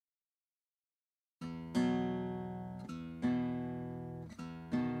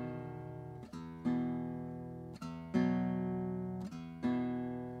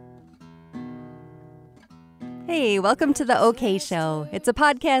Hey, welcome to The OK Show. It's a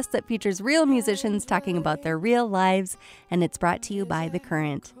podcast that features real musicians talking about their real lives, and it's brought to you by The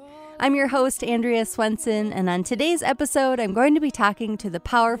Current. I'm your host, Andrea Swensson, and on today's episode, I'm going to be talking to the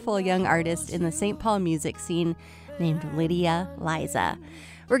powerful young artist in the St. Paul music scene named Lydia Liza.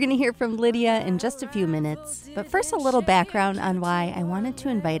 We're going to hear from Lydia in just a few minutes, but first a little background on why I wanted to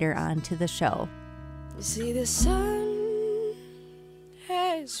invite her on to the show. You see, the sun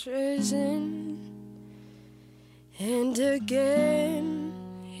has risen, and again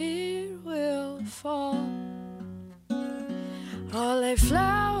it will fall. All the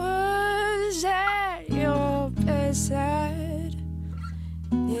flowers at your bedside,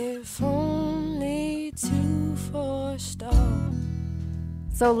 if only to forestall.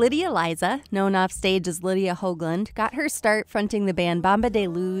 So Lydia Liza, known off stage as Lydia Hoagland, got her start fronting the band Bomba de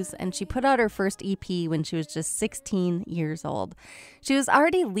Luz, and she put out her first EP when she was just 16 years old. She was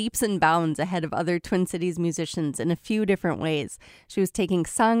already leaps and bounds ahead of other Twin Cities musicians in a few different ways. She was taking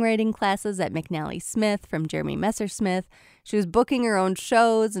songwriting classes at McNally Smith from Jeremy Messersmith. She was booking her own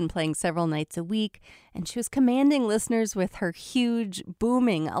shows and playing several nights a week, and she was commanding listeners with her huge,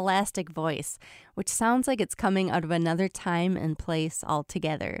 booming, elastic voice, which sounds like it's coming out of another time and place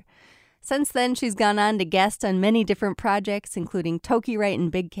altogether. Since then, she's gone on to guest on many different projects, including Toki Wright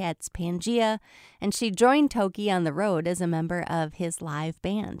and Big Cat's Pangea, and she joined Toki on the road as a member of his live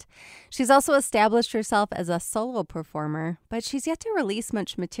band. She's also established herself as a solo performer, but she's yet to release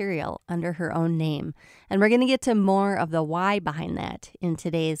much material under her own name, and we're going to get to more of the why behind that in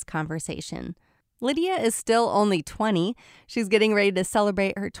today's conversation. Lydia is still only 20. She's getting ready to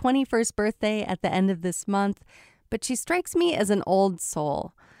celebrate her 21st birthday at the end of this month, but she strikes me as an old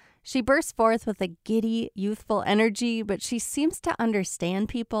soul. She bursts forth with a giddy, youthful energy, but she seems to understand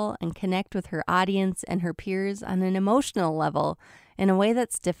people and connect with her audience and her peers on an emotional level in a way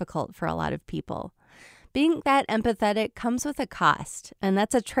that's difficult for a lot of people. Being that empathetic comes with a cost, and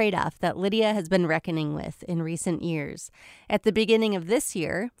that's a trade-off that Lydia has been reckoning with in recent years. At the beginning of this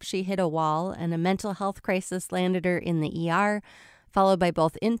year, she hit a wall and a mental health crisis landed her in the ER, followed by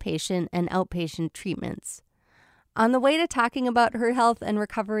both inpatient and outpatient treatments. On the way to talking about her health and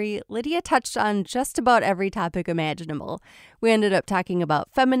recovery, Lydia touched on just about every topic imaginable. We ended up talking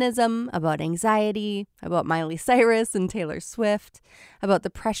about feminism, about anxiety, about Miley Cyrus and Taylor Swift, about the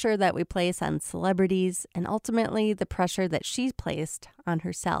pressure that we place on celebrities, and ultimately the pressure that she's placed on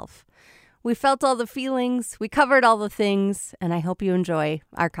herself. We felt all the feelings, we covered all the things, and I hope you enjoy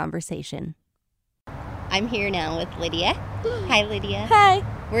our conversation. I'm here now with Lydia. Hi, Lydia. Hi.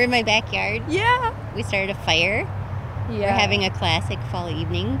 We're in my backyard. Yeah. We started a fire. Yeah. We're having a classic fall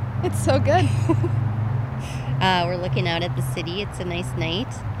evening. It's so good. We're looking out at the city. It's a nice night.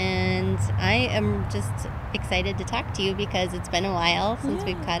 And I am just excited to talk to you because it's been a while since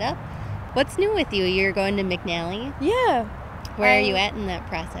we've caught up. What's new with you? You're going to McNally? Yeah. Where are you at in that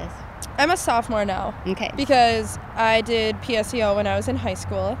process? I'm a sophomore now. Okay. Because I did PSEO when I was in high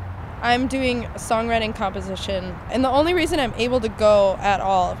school. I'm doing songwriting composition. And the only reason I'm able to go at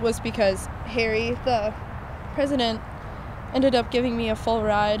all was because Harry, the president, ended up giving me a full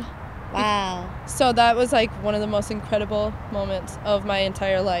ride. Wow. So that was like one of the most incredible moments of my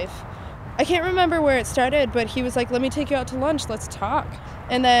entire life. I can't remember where it started, but he was like, let me take you out to lunch, let's talk.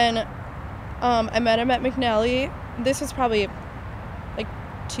 And then I met him at McNally. This was probably like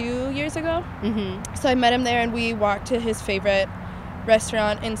 2 years ago. Mm-hmm. So I met him there and we walked to his favorite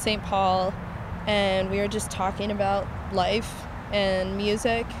restaurant in St. Paul and we were just talking about life and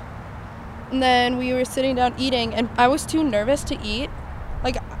music. And then we were sitting down eating, and I was too nervous to eat.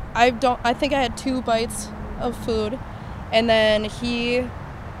 Like, I think I had 2 bites of food. And then he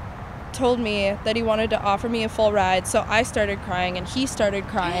told me that he wanted to offer me a full ride. So I started crying, and he started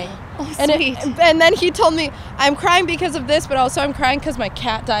crying. Oh, sweet. And then he told me, I'm crying because of this, but also I'm crying because my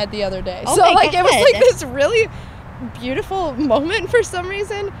cat died the other day. Oh, so, like, God. it was like this really beautiful moment for some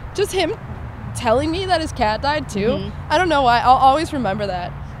reason. Just him telling me that his cat died, too. Mm-hmm. I don't know why. I'll always remember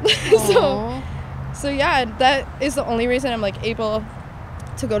that. So yeah, that is the only reason I'm like able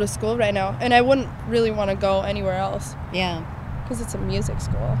to go to school right now, and I wouldn't really want to go anywhere else. Yeah, because it's a music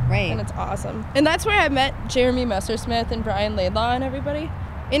school, right? And it's awesome. And that's where I met Jeremy Messersmith and Brian Laidlaw and everybody.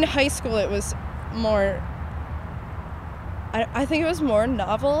 In high school, it was more. I think it was more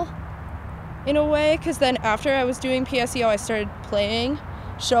novel, in a way, because then after I was doing PSEO, I started playing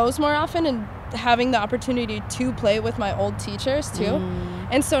shows more often and having the opportunity to play with my old teachers too.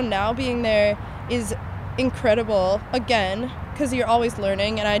 And so now being there is incredible, again, because you're always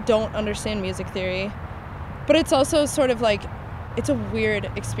learning, and I don't understand music theory, but it's also sort of like, it's a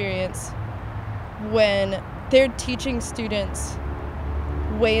weird experience when they're teaching students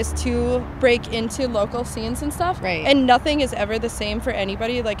ways to break into local scenes and stuff. Right. And nothing is ever the same for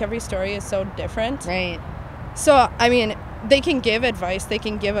anybody. Like, every story is so different. Right. So, I mean, they can give advice, they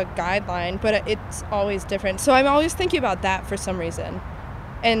can give a guideline, but it's always different. So I'm always thinking about that for some reason.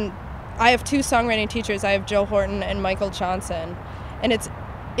 And I have 2 songwriting teachers. I have Joe Horton and Michael Johnson. And it's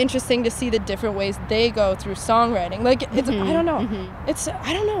interesting to see the different ways they go through songwriting. Like, it's, I don't know.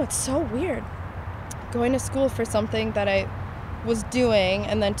 I don't know. It's so weird. Going to school for something that I was doing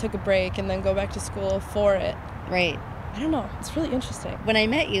and then took a break and then go back to school for it. Right. I don't know. It's really interesting. When I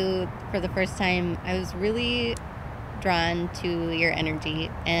met you for the first time, I was really drawn to your energy.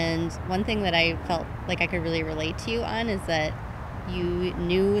 And one thing that I felt like I could really relate to you on is that you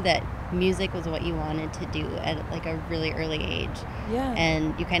knew that music was what you wanted to do at like a really early age. Yeah.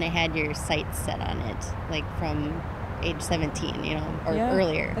 And you kind of had your sights set on it, like from age 17, you know, or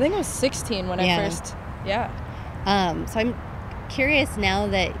earlier. I think I was 16 when I first, So I'm curious now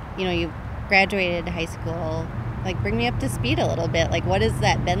that, you know, you've graduated high school, like bring me up to speed a little bit. Like, what has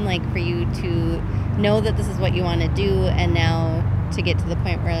that been like for you to know that this is what you want to do, and now to get to the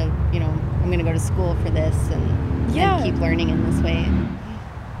point where, you know, I'm going to go to school for this and keep learning in this way?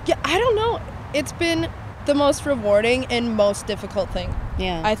 Yeah, I don't know. It's been the most rewarding and most difficult thing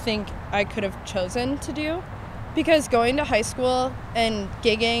I think I could have chosen to do, because going to high school and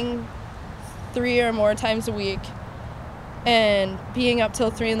gigging 3 or more times a week and being up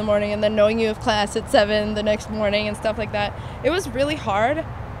till 3 a.m. and then knowing you have class at 7 the next morning and stuff like that, it was really hard,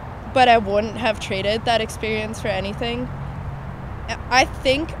 but I wouldn't have traded that experience for anything. I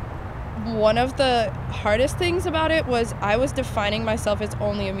think one of the hardest things about it was I was defining myself as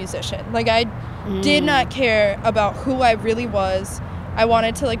only a musician. Like, I did not care about who I really was. I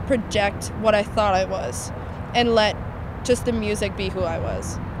wanted to, like, project what I thought I was and let just the music be who I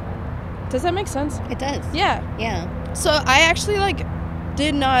was. Does that make sense? It does. Yeah. Yeah. So I actually, like,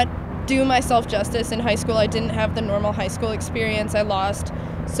 did not do myself justice in high school. I didn't have the normal high school experience. I lost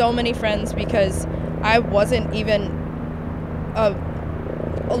so many friends because I wasn't even a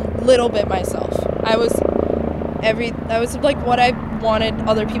little bit myself. I was like what I wanted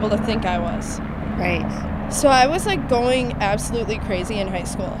other people to think I was. Right. So I was, like, going absolutely crazy in high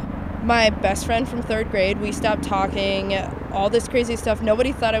school. My best friend from 3rd grade, we stopped talking, all this crazy stuff.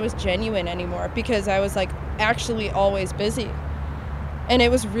 Nobody thought I was genuine anymore because I was, like, actually always busy. And it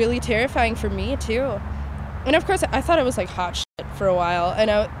was really terrifying for me too. And of course I thought I was, like, hot shit for a while,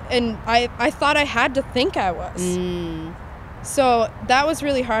 and I thought I had to think I was. So that was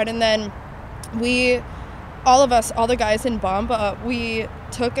really hard. And then all the guys in Bomba, we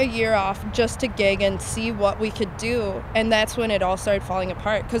took a year off just to gig and see what we could do. And that's when it all started falling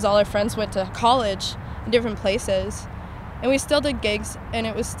apart, because all our friends went to college in different places. And we still did gigs, and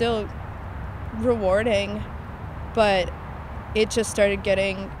it was still rewarding, but it just started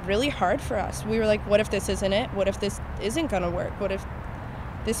getting really hard for us. We were like, what if this isn't it? What if this isn't going to work? What if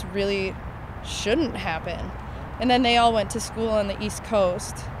this really shouldn't happen? And then they all went to school on the East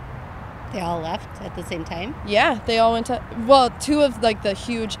Coast. They all left at the same time? Yeah, they all went to, well, 2 of, like, the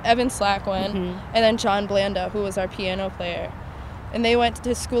huge, Evan Slack went, and then John Blanda, who was our piano player. And they went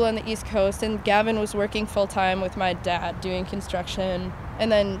to school on the East Coast, and Gavin was working full-time with my dad doing construction.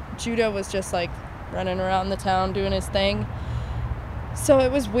 And then Judah was just, like, running around the town doing his thing. So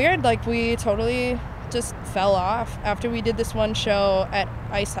it was weird. Like, we totally just fell off after we did this one show at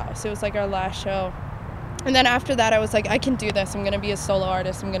Ice House. It was, like, our last show. And then after that, I was like, I can do this. I'm going to be a solo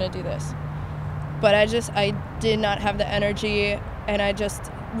artist. I'm going to do this. But I did not have the energy, and I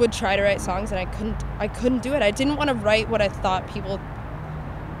just would try to write songs, and I couldn't do it. I didn't want to write what I thought people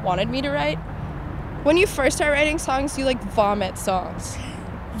wanted me to write. When you first start writing songs, you, like, vomit songs.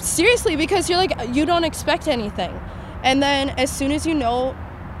 Seriously, because you're like, you don't expect anything. And then as soon as you know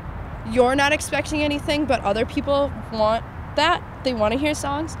you're not expecting anything, but other people want that, they want to hear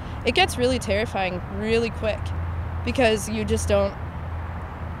songs, it gets really terrifying really quick, because you just don't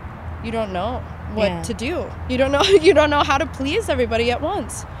know what to do. You don't know how to please everybody at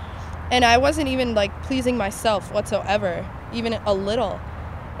once. And I wasn't even, like, pleasing myself whatsoever, even a little.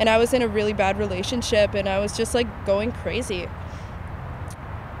 And I was in a really bad relationship, and I was just, like, going crazy.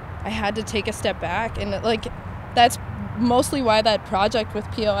 I had to take a step back, and, like, that's mostly why that project with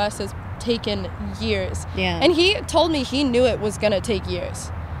POS has taken years. Yeah. And he told me he knew it was gonna take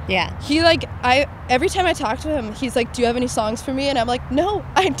years. Yeah. He, like, every time I talk to him, he's like, do you have any songs for me? And I'm like, no,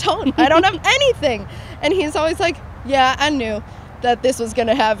 I don't have anything. And he's always like, yeah, I knew that this was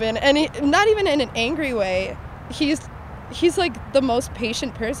gonna happen. And he, not even in an angry way, he's like the most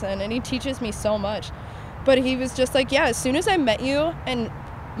patient person, and he teaches me so much. But he was just like, yeah, as soon as I met you and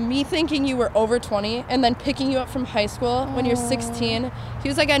me thinking you were over 20 and then picking you up from high school when you're 16. He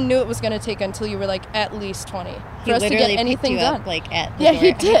was like, I knew it was going to take until you were like at least 20 for us to get anything done. Up, like, at the door.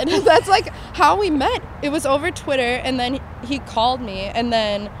 He did. That's like how we met. It was over Twitter, and then he called me, and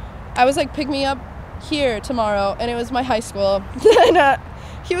then I was like, pick me up here tomorrow, and it was my high school. And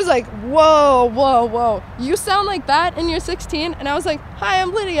he was like, whoa, you sound like that and you're 16? And I was like, hi,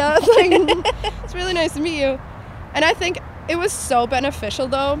 I'm Lydia. It's really nice to meet you. And I think it was so beneficial,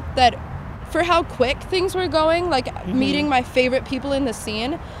 though, that for how quick things were going, like meeting my favorite people in the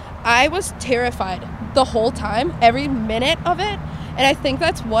scene, I was terrified the whole time, every minute of it. And I think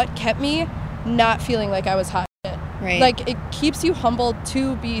that's what kept me not feeling like I was hot shit. Right. Like, it keeps you humbled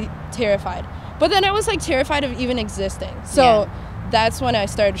to be terrified. But then I was like terrified of even existing. So that's when I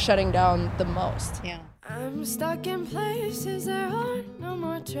started shutting down the most. Yeah. I'm stuck in places there are no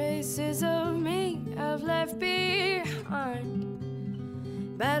more traces of me I've left behind.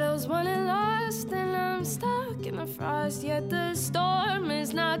 Battles won and lost, and I'm stuck in the frost, yet the storm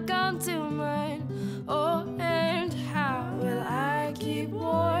is not come to mine. Oh, and how will I keep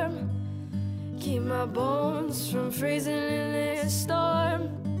warm? Keep my bones from freezing in this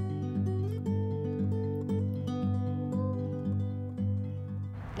storm.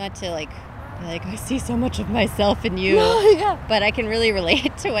 Not to like I see so much of myself in you. But I can really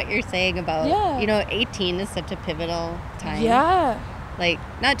relate to what you're saying about, 18 is such a pivotal time. Yeah. Like,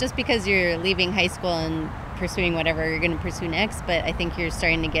 not just because you're leaving high school and pursuing whatever you're going to pursue next, but I think you're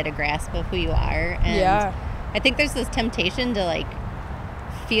starting to get a grasp of who you are. And I think there's this temptation to, like,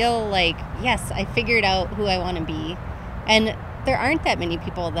 feel like, yes, I figured out who I want to be. And there aren't that many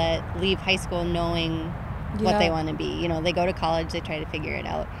people that leave high school knowing what they want to be. They go to college, they try to figure it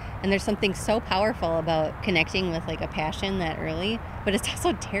out. And there's something so powerful about connecting with, like, a passion that early, but it's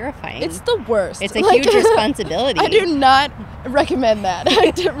also terrifying. It's the worst. It's a huge responsibility. I do not recommend that.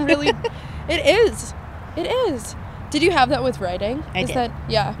 It is. It is. Did you have that with writing? I did.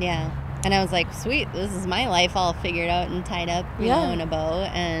 Yeah. And I was like, sweet, this is my life all figured out and tied up, you know, in a bow.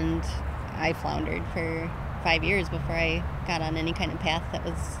 And I floundered for 5 years before I got on any kind of path that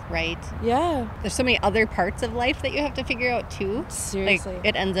was right. Yeah. There's so many other parts of life that you have to figure out too. Seriously. Like,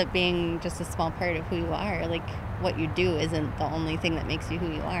 it ends up being just a small part of who you are. Like, what you do isn't the only thing that makes you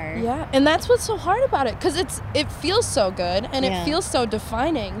who you are. Yeah. And that's what's so hard about it, because it feels so good and it feels so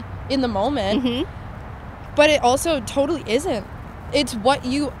defining in the moment. Mm-hmm. But it also totally isn't. It's what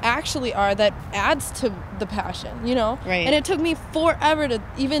you actually are that adds to the passion, Right. And it took me forever to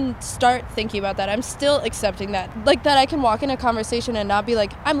even start thinking about that. I'm still accepting that. Like, that I can walk in a conversation and not be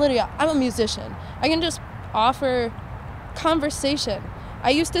like, I'm Lydia, I'm a musician. I can just offer conversation. I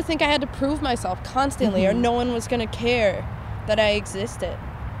used to think I had to prove myself constantly or no one was going to care that I existed.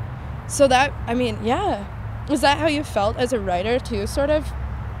 So that, was that how you felt as a writer too, sort of?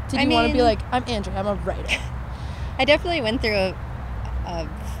 Did you want to be like, I'm Andrea, I'm a writer? I definitely went through a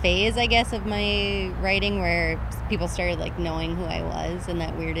phase, I guess, of my writing where people started, like, knowing who I was, and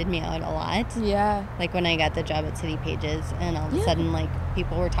that weirded me out a lot. Yeah. Like, when I got the job at City Pages, and all of a sudden, like,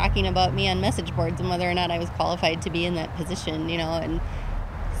 people were talking about me on message boards and whether or not I was qualified to be in that position, and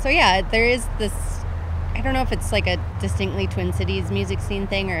so, there is this, I don't know if it's, like, a distinctly Twin Cities music scene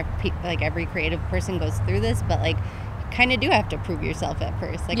thing, or if, like, every creative person goes through this, but, like, kind of do have to prove yourself at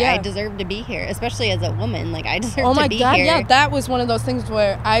first. Like, I deserve to be here, especially as a woman. Like, I deserve to be here. Oh my God, yeah, that was one of those things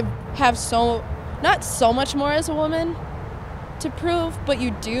where I have not so much more as a woman to prove, but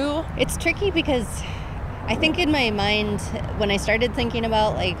you do. It's tricky because I think in my mind, when I started thinking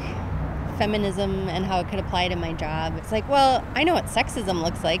about, like, feminism and how it could apply to my job, it's like, well, I know what sexism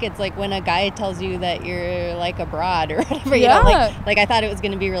looks like. It's like when a guy tells you that you're like a broad or whatever, like I thought it was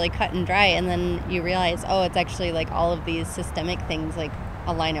going to be really cut and dry, and then you realize, oh, it's actually like all of these systemic things, like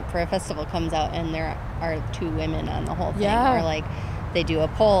a lineup for a festival comes out and there are 2 women on the whole thing, or like they do a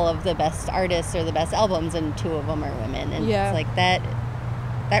poll of the best artists or the best albums and 2 of them are women, and it's like that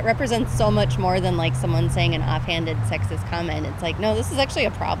represents so much more than, like, someone saying an offhanded sexist comment. It's like, no, this is actually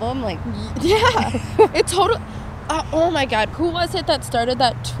a problem. Like, it totally. Oh my God, who was it that started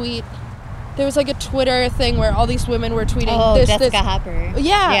that tweet? There was like a Twitter thing where all these women were tweeting. Jessica Hopper.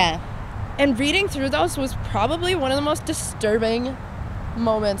 Yeah. And reading through those was probably one of the most disturbing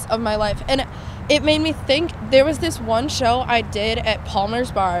moments of my life, and it made me think. There was this one show I did at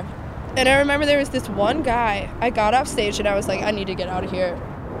Palmer's Bar, and I remember there was this one guy. I got off stage and I was like, I need to get out of here.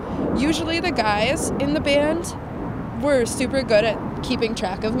 Usually the guys in the band were super good at keeping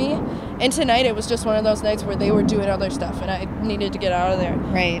track of me, and tonight it was just one of those nights where they were doing other stuff and I needed to get out of there.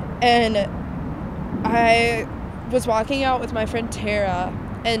 Right. And I was walking out with my friend Tara,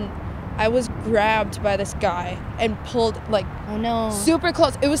 and I was grabbed by this guy and pulled, like, Oh, no. super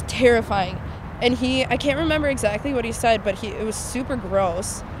close. It was terrifying. And I can't remember exactly what he said, but it was super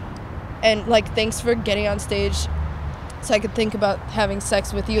gross. And, like, thanks for getting on stage so I could think about having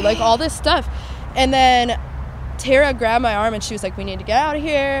sex with you, like, all this stuff. And then Tara grabbed my arm and she was like, we need to get out of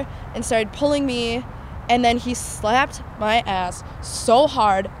here, and started pulling me. And then he slapped my ass so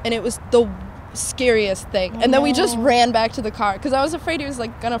hard, and it was the scariest thing. And then we just ran back to the car because I was afraid he was,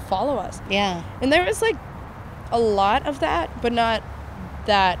 like, gonna follow us. Yeah. And there was, like, a lot of that, but not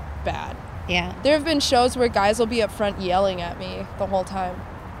that bad. Yeah. There have been shows where guys will be up front yelling at me the whole time,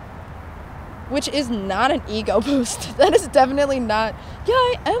 which is not an ego boost. That is definitely not, yeah,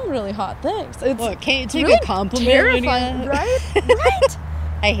 I am really hot, thanks. It's, Well, can't you take really a compliment? terrifying, right? Right?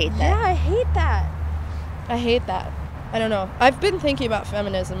 I hate that. Yeah, I hate that. I hate that. I don't know. I've been thinking about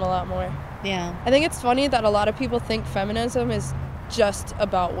feminism a lot more. Yeah. I think it's funny that a lot of people think feminism is just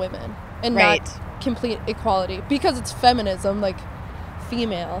about women and Right. not complete equality because it's feminism, like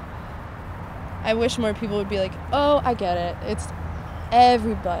female. I wish more people would be like, oh, I get it. It's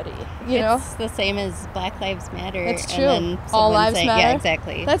everybody, you know? It's the same as Black Lives Matter. That's true. And then All someone lives saying, matter? Yeah,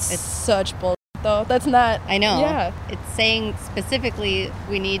 exactly. That's It's, such bullshit, though. That's not. I know. Yeah. It's saying specifically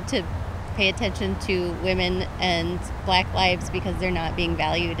we need to pay attention to women and Black lives because they're not being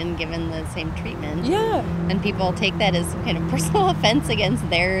valued and given the same treatment. Yeah. And people take that as some kind of personal offense against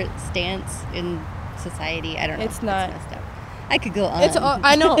their stance in society. I don't know. It's not. messed up. I could go on. It's all,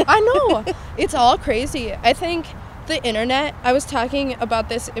 I know. It's all crazy. I think the internet, I was talking about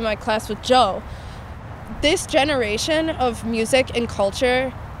this in my class with Joe. This generation of music and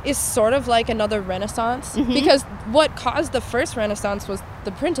culture is sort of like another renaissance because what caused the first renaissance was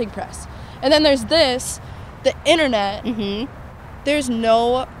the printing press. And then there's the internet. There's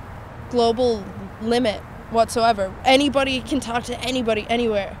no global limit whatsoever. Anybody can talk to anybody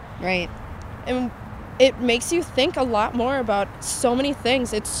anywhere. Right. And it makes you think a lot more about so many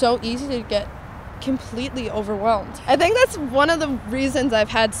things. It's so easy to get completely overwhelmed. I think that's one of the reasons I've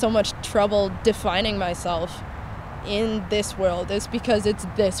had so much trouble defining myself in this world is because it's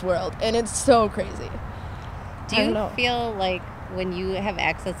this world and it's so crazy. Do you feel like when you have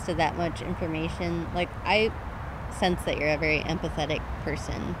access to that much information, like I sense that you're a very empathetic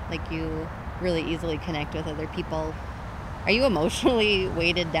person, like you really easily connect with other people. Are you emotionally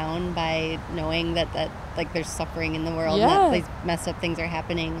weighted down by knowing that like there's suffering in the world and that these messed up things are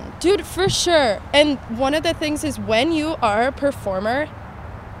happening? Dude, for sure. And one of the things is when you are a performer,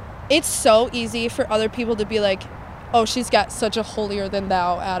 it's so easy for other people to be like, oh, she's got such a holier than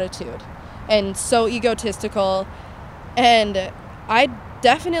thou attitude and so egotistical. And I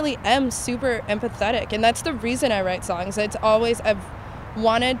definitely am super empathetic. And that's the reason I write songs. It's always, I've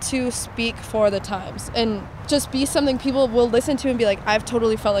wanted to speak for the times and just be something people will listen to and be like, I've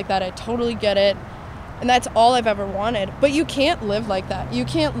totally felt like that. I totally get it. And that's all I've ever wanted. But you can't live like that. You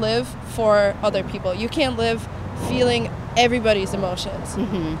can't live for other people. You can't live feeling everybody's emotions.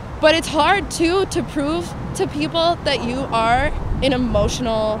 But it's hard, too, to prove to people that you are an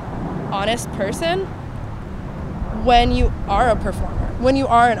emotional, honest person when you are a performer, when you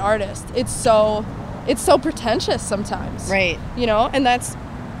are an artist. It's so pretentious sometimes. Right. You know, and that's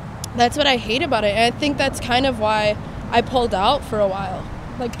what I hate about it. And I think that's kind of why I pulled out for a while.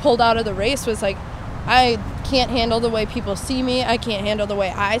 Like, pulled out of the race was like, I can't handle the way people see me. I can't handle the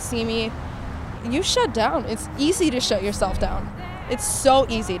way I see me. You shut down. It's easy to shut yourself down. It's so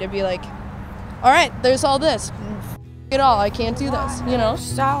easy to be like, all right, there's all this. F it all. I can't do this, you know?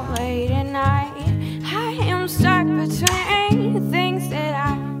 So late at night, I am stuck between things that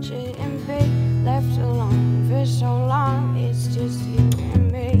I shouldn't be left alone for so long. It's just you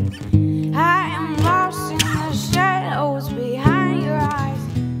and me. I am lost in the shadows behind your eyes.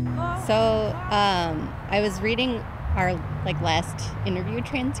 So, I was reading our last interview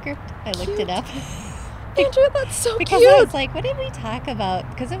transcript. I looked it up. Andrew, that's so because cute. I was like, what did we talk about?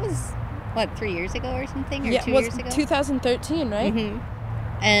 Because it was, 3 years ago or something? Or 2 years ago? 2013, right?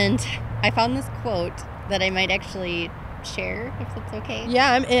 And I found this quote that I might actually share, if that's okay.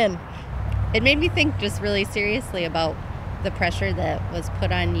 Yeah, I'm in. It made me think just really seriously about the pressure that was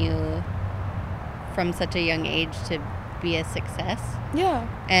put on you from such a young age to be a success. Yeah.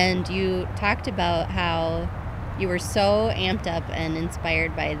 And you talked about how you were so amped up and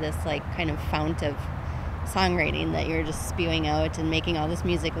inspired by this kind of fount of songwriting that you're just spewing out and making all this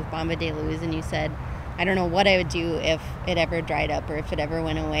music with Bamba de Luz, and you said, I don't know what I would do if it ever dried up or if it ever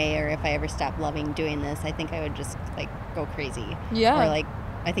went away or if I ever stopped loving doing this. I think I would just go crazy. Yeah. Or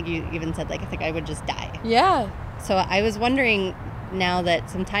I think you even said I think I would just die. Yeah. So I was wondering, now that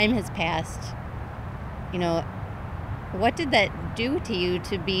some time has passed, What did that do to you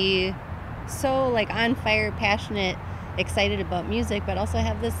to be so, like, on fire, passionate, excited about music, but also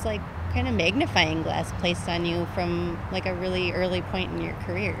have this, like, kind of magnifying glass placed on you from, like, a really early point in your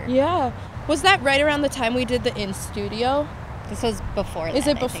career? Yeah. Was that right around the time we did the In Studio? This was before that, Is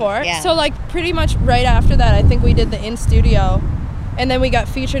it I before? think. Yeah. So, like, pretty much right after that, I think we did the In Studio, and then we got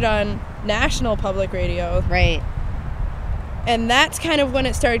featured on National Public Radio. Right. And that's kind of when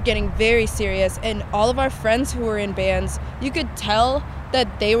it started getting very serious, and all of our friends who were in bands, you could tell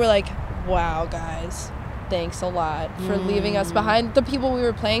that they were like, wow, guys, thanks a lot for leaving us behind, the people we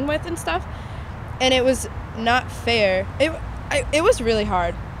were playing with and stuff. And it was not fair. It was really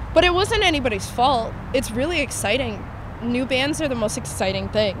hard, but it wasn't anybody's fault. It's really exciting. New bands are the most exciting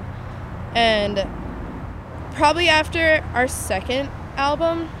thing. And probably after our second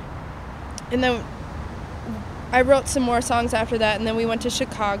album, and then I wrote some more songs after that, and then we went to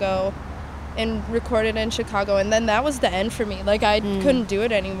Chicago and recorded in Chicago, and then that was the end for me. Like, I couldn't do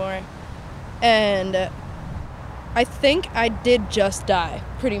it anymore. And I think I did just die,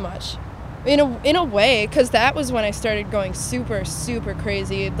 pretty much. In a way, because that was when I started going super, super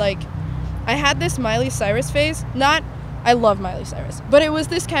crazy. Like, I had this Miley Cyrus phase. I love Miley Cyrus, but it was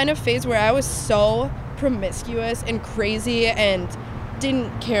this kind of phase where I was so promiscuous and crazy and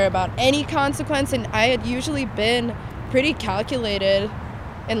didn't care about any consequence, and I had usually been pretty calculated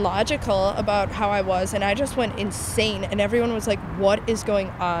and logical about how I was, and I just went insane, and everyone was like, what is going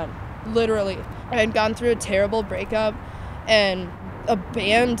on? Literally. I had gone through a terrible breakup and a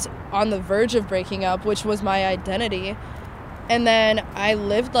band on the verge of breaking up, which was my identity. And then I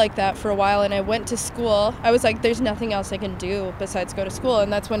lived like that for a while, and I went to school. I was like, there's nothing else I can do besides go to school.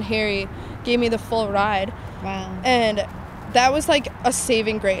 And that's when Harry gave me the full ride. Wow. And that was like a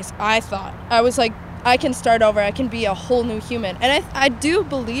saving grace, I thought. I was like, I can start over. I can be a whole new human. And I do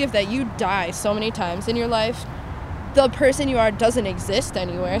believe that you die so many times in your life. The person you are doesn't exist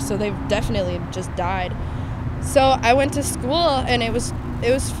anywhere, so they've definitely just died. So I went to school, and it was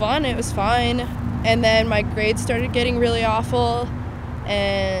fun. It was fine. And then my grades started getting really awful,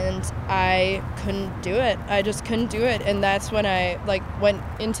 and I couldn't do it. I just couldn't do it. And that's when I, like, went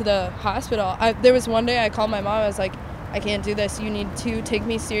into the hospital. There was one day I called my mom. I was like, I can't do this. You need to take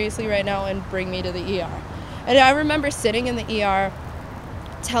me seriously right now and bring me to the ER. And I remember sitting in the ER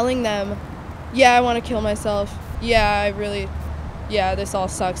telling them, yeah, I want to kill myself. Yeah, this all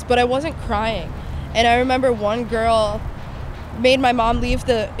sucks. But I wasn't crying. And I remember one girl made my mom leave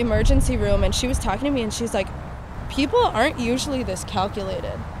the emergency room, and she was talking to me, and she's like, people aren't usually this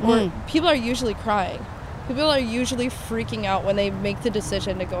calculated, or people are usually crying. People are usually freaking out when they make the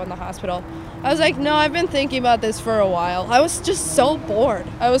decision to go in the hospital. I was like, no, I've been thinking about this for a while. I was just so bored.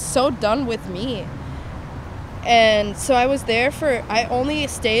 I was so done with me. And so I was there I only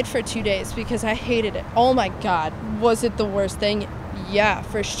stayed for 2 days because I hated it. Oh my God, was it the worst thing? Yeah,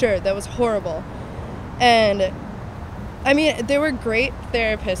 for sure. That was horrible. And I mean, there were great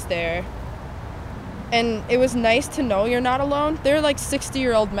therapists there, and it was nice to know you're not alone. There were like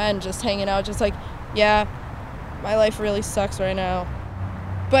 60-year-old men just hanging out, just like, yeah, my life really sucks right now.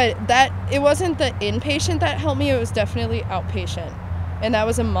 But it wasn't the inpatient that helped me, it was definitely outpatient. And that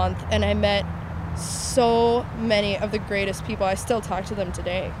was a month, and I met so many of the greatest people. I still talk to them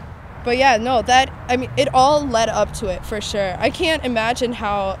today. But yeah, no, it all led up to it, for sure. I can't imagine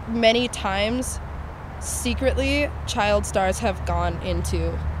how many times secretly child stars have gone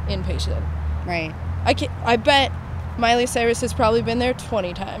into inpatient. Right. I bet Miley Cyrus has probably been there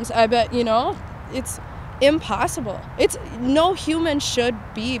 20 times. I bet, it's impossible. No human should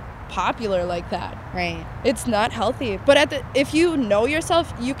be popular like that. Right. It's not healthy. But if you know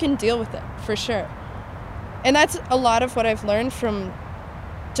yourself, you can deal with it, for sure. And that's a lot of what I've learned from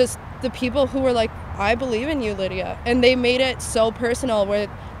just the people who were like, I believe in you, Lydia. And they made it so personal where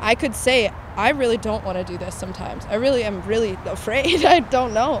I could say, I really don't want to do this sometimes. I really am really afraid. I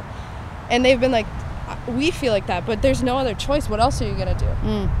don't know. And they've been like, we feel like that, but there's no other choice. What else are you going to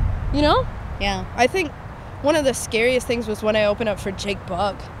do? You know? Yeah. I think one of the scariest things was when I opened up for Jake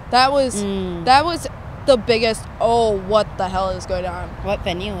Bugg. That was the biggest, what the hell is going on? What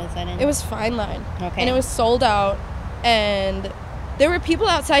venue was that in? It was Fine Line. Okay. And it was sold out, and there were people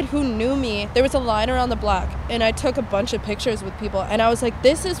outside who knew me. There was a line around the block, and I took a bunch of pictures with people, and I was like,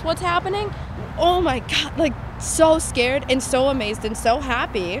 this is what's happening? Oh my God, like, so scared and so amazed and so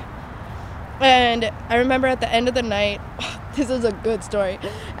happy. And I remember at the end of the night, this is a good story.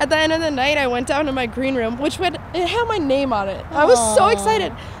 At the end of the night, I went down to my green room, it had my name on it. I was so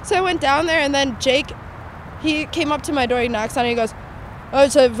excited. So I went down there, and then Jake, he came up to my door, he knocks on it, he goes, and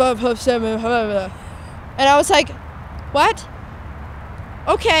I was like, what?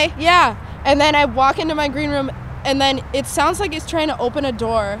 Okay, yeah. And then I walk into my green room, And then it sounds like he's trying to open a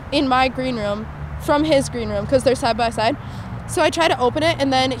door in my green room from his green room because they're side by side. So I try to open it,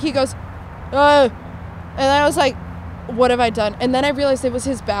 and then he goes, and then I was like, what have I done? And then I realized it was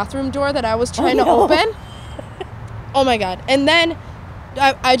his bathroom door that I was trying to open. Oh my God. And then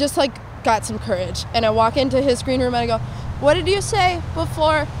I just like got some courage, and I walk into his green room and I go, what did you say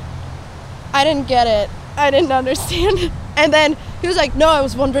before? I didn't get it. I didn't understand. And then he was like, no, I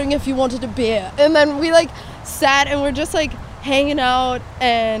was wondering if you wanted a beer. And then we like sat and we're just like hanging out,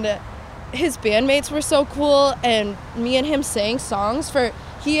 and his bandmates were so cool, and me and him sang songs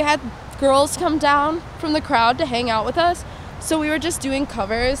he had girls come down from the crowd to hang out with us. So we were just doing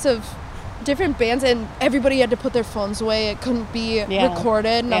covers of different bands, and everybody had to put their phones away. It couldn't be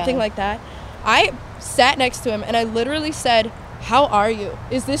recorded, nothing like that. I sat next to him and I literally said, how are you?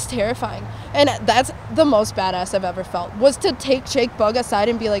 Is this terrifying? And that's the most badass I've ever felt, was to take Jake Bugg aside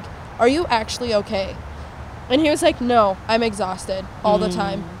and be like, are you actually okay? And he was like, no, I'm exhausted all the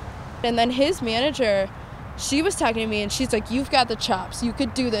time. And then his manager, she was talking to me, and she's like, you've got the chops. You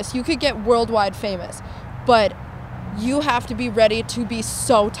could do this. You could get worldwide famous. But you have to be ready to be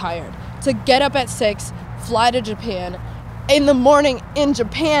so tired. To get up at 6, fly to Japan. In the morning in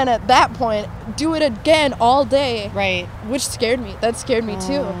Japan at that point, do it again all day. Right. Which scared me. That scared me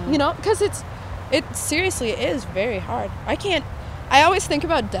too. You know, because it seriously is very hard. I always think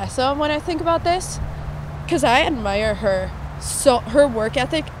about Dessa when I think about this, because I admire her. So her work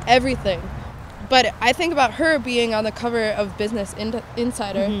ethic, everything. But I think about her being on the cover of Business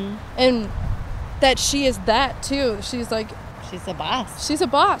Insider, and that she is that too. She's like... She's a boss. She's a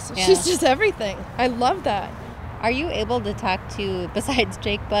boss. Yeah. She's just everything. I love that. Are you able to talk to, besides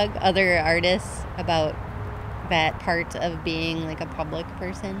Jake Bugg, other artists about that part of being like a public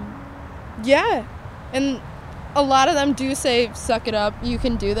person? Yeah. And a lot of them do say, suck it up, you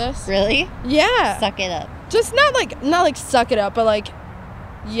can do this. Really? Yeah. Suck it up. Just not like suck it up, but like,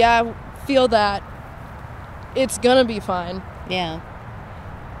 yeah, feel that it's gonna be fine. Yeah.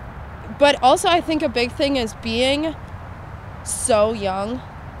 But also I think a big thing is being so young,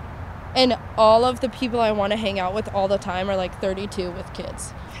 and all of the people I want to hang out with all the time are like 32 with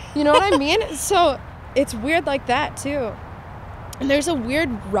kids. You know what I mean? So it's weird like that too. And there's a weird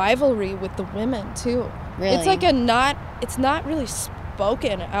rivalry with the women too. Really? It's like it's not really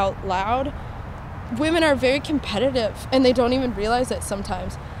spoken out loud. Women are very competitive, and they don't even realize it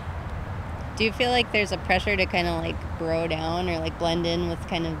sometimes. Do you feel like there's a pressure to kind of like bro down or like blend in with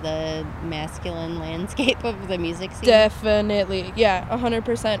kind of the masculine landscape of the music scene? Definitely. Yeah,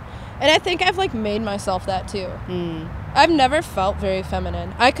 100%. And I think I've like made myself that too. I've never felt very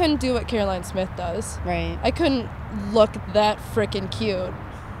feminine. I couldn't do what Caroline Smith does. Right. I couldn't look that freaking cute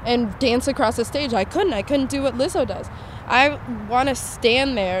and dance across the stage. I couldn't do what Lizzo does. I want to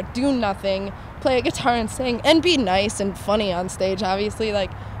stand there, do nothing, play a guitar and sing, and be nice and funny on stage, obviously.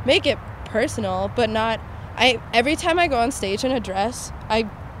 Like, make it personal, but not... Every time I go on stage in a dress, I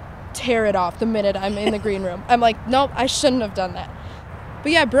tear it off the minute I'm in the green room. I'm like, nope, I shouldn't have done that.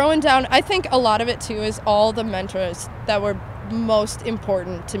 But yeah, broing down, I think a lot of it too is all the mentors that were most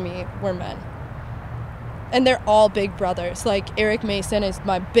important to me were men. And they're all big brothers. Like, Eric Mason is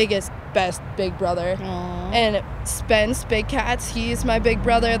my best big brother. Aww. And Spence Big Cats, he's my big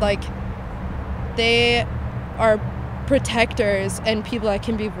brother. Like, they are protectors and people I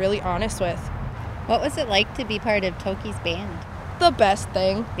can be really honest with. What was it like to be part of Toki's band? The best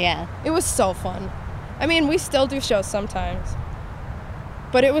thing. Yeah. It was so fun. I mean, we still do shows sometimes.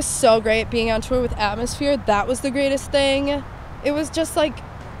 But it was so great being on tour with Atmosphere. That was the greatest thing. It was just like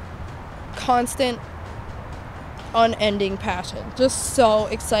constant, unending passion. Just so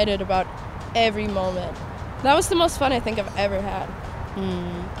excited about every moment. That was the most fun I think I've ever had.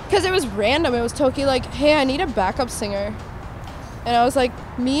 Because it was random. It was Toki like, hey, I need a backup singer. And I was like,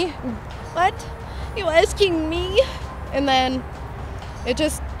 me? What? You asking me? And then it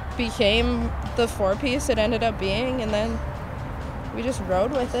just became the 4-piece it ended up being, and then we just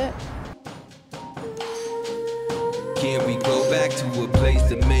rode with it. Can we go back to a place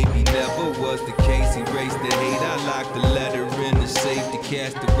that maybe never was the case? Erase the hate, I locked the letter in the safe. To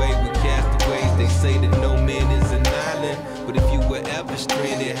cast away with castaways. They say that no man is an island, but if you were ever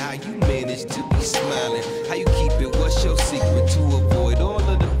stranded, how you manage to be smiling? How you keep it? What's your secret to avoid all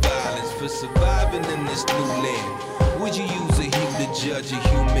of the violence? For surviving in this new land, would you use a heat to judge a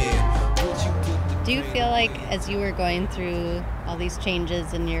human? Do you feel like as you were going through all these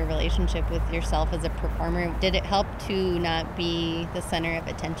changes in your relationship with yourself as a performer, did it help to not be the center of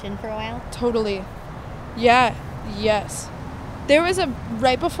attention for a while? Totally. Yeah, yes. There was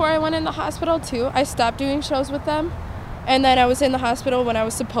right before I went in the hospital too, I stopped doing shows with them And then I was in the hospital when I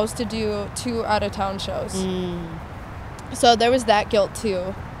was supposed to do 2 out-of-town shows. So there was that guilt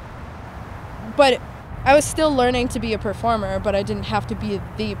too. But I was still learning to be a performer, but I didn't have to be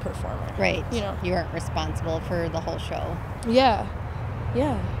the performer. Right. You know. You weren't responsible for the whole show. Yeah.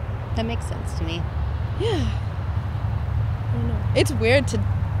 Yeah. That makes sense to me. Yeah. I don't know. It's weird to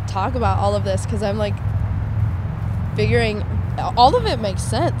talk about all of this because I'm like figuring all of it makes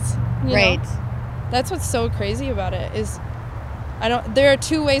sense. You right. know? That's what's so crazy about it is there are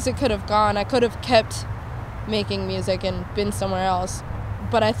 2 ways it could have gone. I could have kept making music and been somewhere else,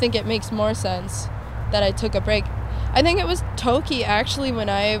 but I think it makes more sense that I took a break. I think it was Toki actually when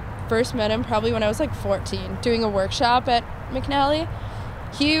I first met him, probably when I was like 14, doing a workshop at McNally.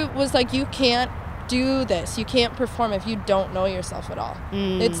 He was like, you can't do this. You can't perform if you don't know yourself at all.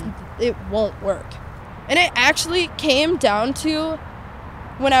 It won't work. And it actually came down to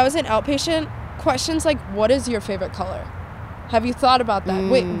when I was an outpatient, questions like, what is your favorite color? Have you thought about that?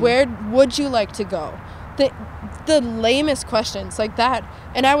 Wait, where would you like to go? The lamest questions like that.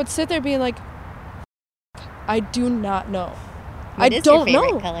 And I would sit there being like, I do not know. What is your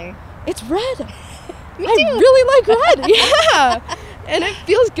favorite color? It's red. Me I too. really like red. Yeah. And it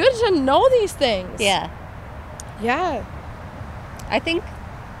feels good to know these things. Yeah. Yeah. I think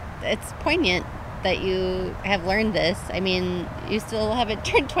it's poignant that you have learned this. I mean, you still haven't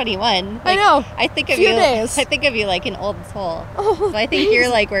turned 21. Like, I know. I think of Few you. days. I think of you like an old soul. Oh, so I think you're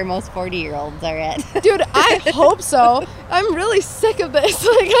like where most 40-year-olds are at. Dude, I hope so. I'm really sick of this.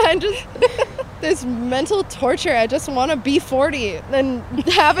 Like, I'm just this mental torture. I just want to be 40 and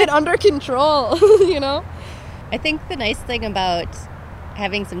have it under control. You know. I think the nice thing about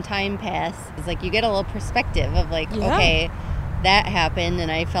having some time pass is like you get a little perspective of like, okay, that happened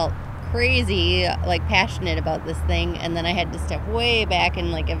and I felt crazy, like passionate about this thing, and then I had to step way back and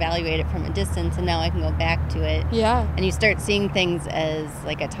like evaluate it from a distance, and now I can go back to it. Yeah. And you start seeing things as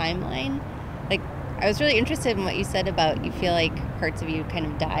like a timeline. Like, I was really interested in what you said about you feel like parts of you kind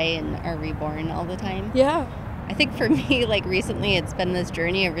of die and are reborn all the time. Yeah. I think for me, like recently it's been this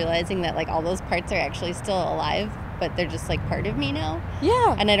journey of realizing that like all those parts are actually still alive, but they're just like part of me now.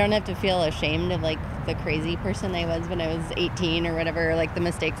 Yeah. And I don't have to feel ashamed of like the crazy person I was when I was 18 or whatever, like the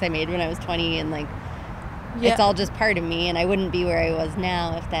mistakes I made when I was 20, and like it's all just part of me, and I wouldn't be where I was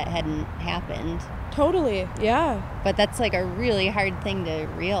now if that hadn't happened. Totally. Yeah. But that's like a really hard thing to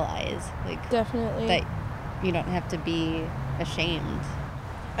realize. Like, definitely. That you don't have to be ashamed.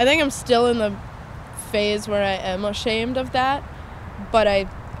 I think I'm still in the phase where I am ashamed of that, but I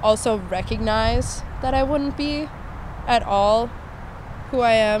also recognize that I wouldn't be at all who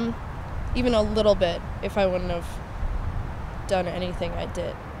I am, even a little bit, if I wouldn't have done anything I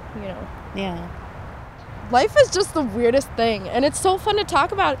did, you know. Yeah. Life is just the weirdest thing, and it's so fun to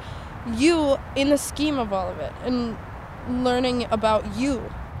talk about you in the scheme of all of it and learning about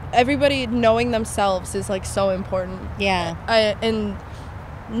you. Everybody knowing themselves is like so important. Yeah. And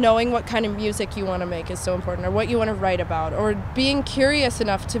knowing what kind of music you want to make is so important, or what you want to write about, or being curious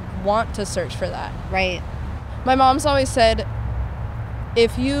enough to want to search for that. Right. My mom's always said,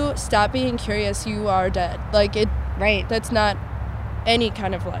 if you stop being curious, you are dead. Like, it. Right. That's not any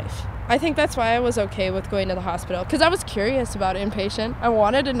kind of life. I think that's why I was okay with going to the hospital, because I was curious about inpatient. I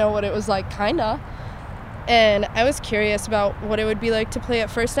wanted to know what it was like, kinda. And I was curious about what it would be like to play at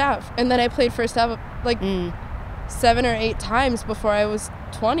First Ave. And then I played First Ave like 7 or 8 times before I was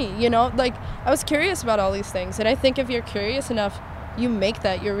 20, you know? Like, I was curious about all these things. And I think if you're curious enough, you make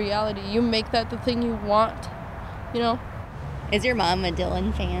that your reality. You make that the thing you want, you know? Is your mom a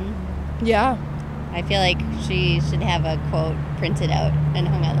Dylan fan? Yeah. I feel like she should have a quote printed out and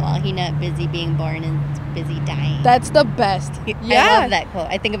hung on the wall. He not busy being born and busy dying. That's the best. Yeah. I love that quote.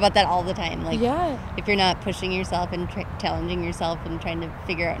 I think about that all the time. Like, yeah. If you're not pushing yourself and challenging yourself and trying to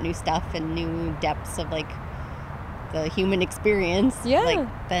figure out new stuff and new depths of like the human experience,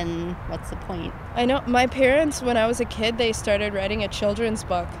 like, then what's the point? I know. My parents, when I was a kid, they started writing a children's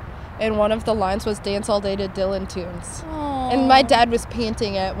book, and one of the lines was "Dance all day to Dylan tunes." Aww. And my dad was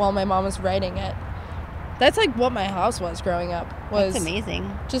painting it while my mom was writing it. That's like what my house was growing up. Was That's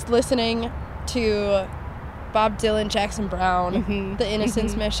amazing. Just listening to Bob Dylan, Jackson Brown, The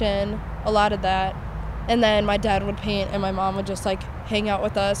Innocence Mission, a lot of that. And then my dad would paint and my mom would just like hang out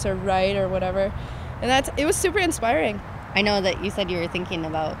with us or write or whatever. And it was super inspiring. I know that you said you were thinking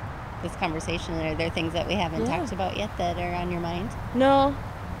about this conversation. Are there things that we haven't talked about yet that are on your mind? No.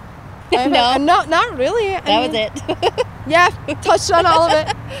 No? Not really. That was it. Yeah, touched on all of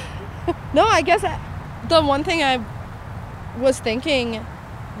it. No, I guess the one thing I was thinking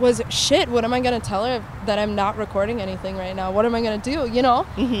was, shit, what am I going to tell her that I'm not recording anything right now? What am I going to do, you know?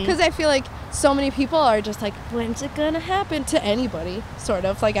 Because I feel like so many people are just like, when's it gonna happen to anybody, sort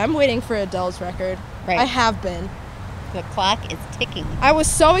of. Like, I'm waiting for Adele's record. Right. I have been. The clock is ticking. I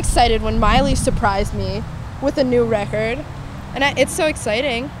was so excited when Miley surprised me with a new record, and it's so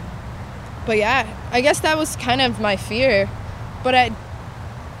exciting. But yeah, I guess that was kind of my fear, but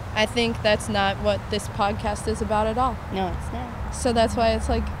I think that's not what this podcast is about at all. No, it's not. So that's why it's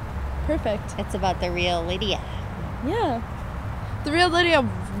like perfect. It's about the real Lydia. Yeah. The real Lydia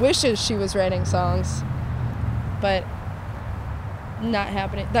wishes she was writing songs, but not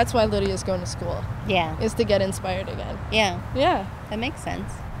happening. That's why Lydia's going to school. Yeah. Is to get inspired again. Yeah. Yeah. That makes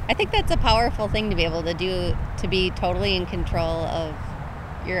sense. I think that's a powerful thing to be able to do, to be totally in control of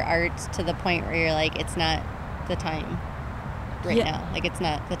your art to the point where you're like, it's not the time right now. Like, it's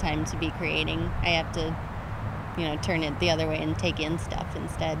not the time to be creating. I have to, turn it the other way and take in stuff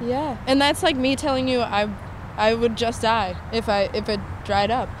instead. Yeah. And that's like me telling you I would just die if it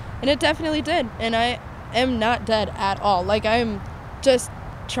dried up. And it definitely did. And I am not dead at all. Like, I'm just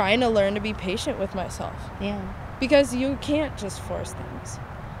trying to learn to be patient with myself. Yeah. Because you can't just force things.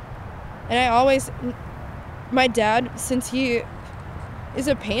 And my dad, since he is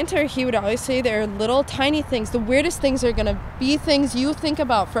a painter, he would always say there are little tiny things. The weirdest things are going to be things you think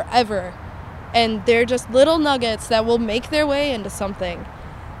about forever. And they're just little nuggets that will make their way into something.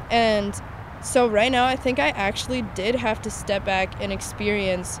 And so right now, I think I actually did have to step back and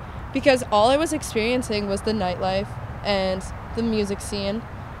experience, because all I was experiencing was the nightlife and the music scene.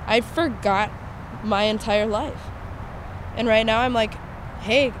 I forgot my entire life. And right now I'm like,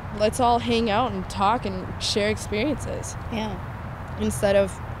 hey, let's all hang out and talk and share experiences. Yeah. Instead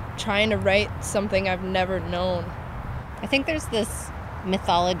of trying to write something I've never known. I think there's this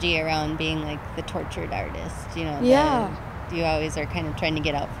mythology around being like the tortured artist, Yeah. You always are kind of trying to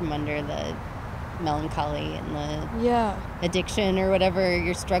get out from under the melancholy and the addiction or whatever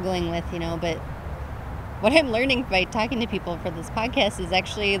you're struggling with, but what I'm learning by talking to people for this podcast is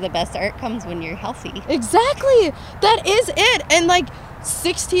actually the best art comes when you're healthy. Exactly. That is it. And like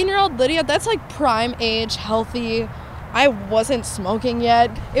 16-year-old Lydia, that's like prime age, healthy. I wasn't smoking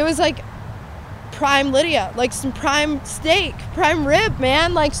yet. It was like prime Lydia, like some prime steak, prime rib,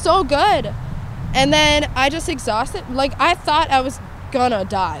 man, like so good. And then I just exhausted. Like, I thought I was gonna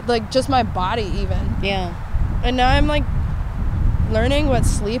die, like just my body even. Yeah. And now I'm like learning what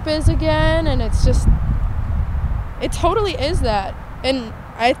sleep is again, and it's just, it totally is that. And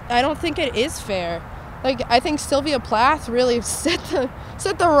I don't think it is fair. Like, I think Sylvia Plath really set the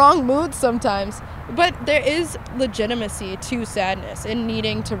wrong mood sometimes. But there is legitimacy to sadness and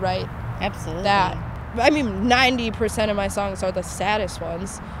needing to write. Absolutely. That. I mean, 90% of my songs are the saddest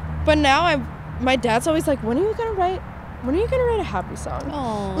ones. But now my dad's always like, when are you gonna write a happy song?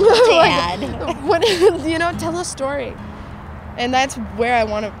 Oh, Dad. When, tell a story. And that's where I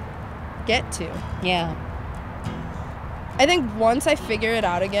want to get to. Yeah. I think once I figure it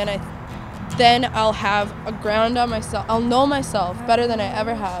out again, then I'll have a ground on myself. I'll know myself better than I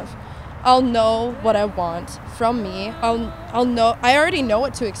ever have. I'll know what I want from me. I'll know. I already know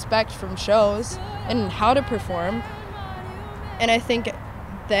what to expect from shows and how to perform. And I think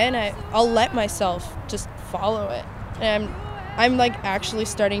then I'll let myself just follow it. And I'm like actually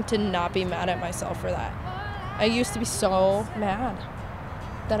starting to not be mad at myself for that. I used to be so mad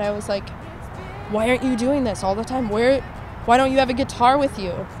that I was like, why aren't you doing this all the time? Why don't you have a guitar with you?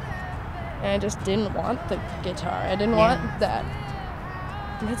 And I just didn't want the guitar. I didn't want that.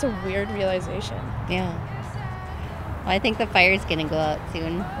 And that's a weird realization. Yeah. Well, I think the fire's going to go out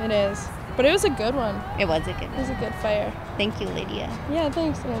soon. It is. But it was a good one. It was a good one. It was a good fire. Thank you, Lydia. Yeah,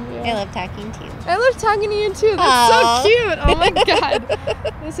 thanks, Andrea. I love talking to you. I love talking to you, too. That's so cute. Oh, my God.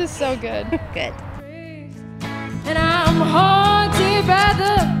 This is so good. Good. And I'm haunted by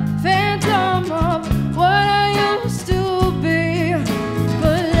the phantom of what I used to be.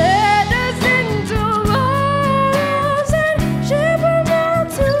 But let us into lost and ship them out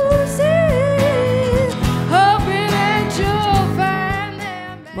to sea, hoping that you'll find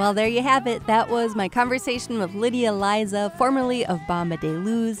them. Well, there you have it. That was my conversation with Lydia Liza, formerly of Bomba de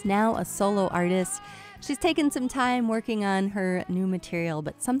Luz, now a solo artist. She's taken some time working on her new material,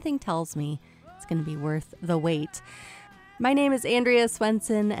 but something tells me it's going to be worth the wait. My name is Andrea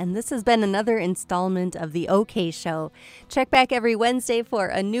Swensson, and this has been another installment of The OK Show. Check back every Wednesday for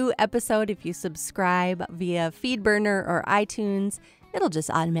a new episode. If you subscribe via FeedBurner or iTunes, it'll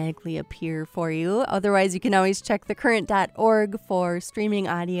just automatically appear for you. Otherwise, you can always check thecurrent.org for streaming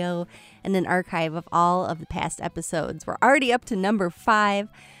audio and an archive of all of the past episodes. We're already up to number 5.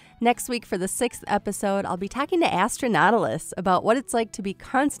 Next week for the 6th episode, I'll be talking to Astronautalis about what it's like to be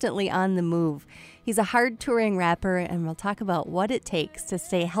constantly on the move. He's a hard touring rapper, and we'll talk about what it takes to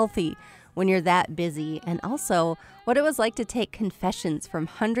stay healthy when you're that busy, and also what it was like to take confessions from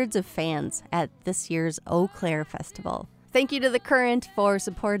hundreds of fans at this year's Eau Claire Festival. Thank you to The Current for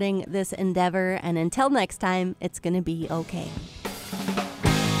supporting this endeavor, and until next time, it's gonna be okay.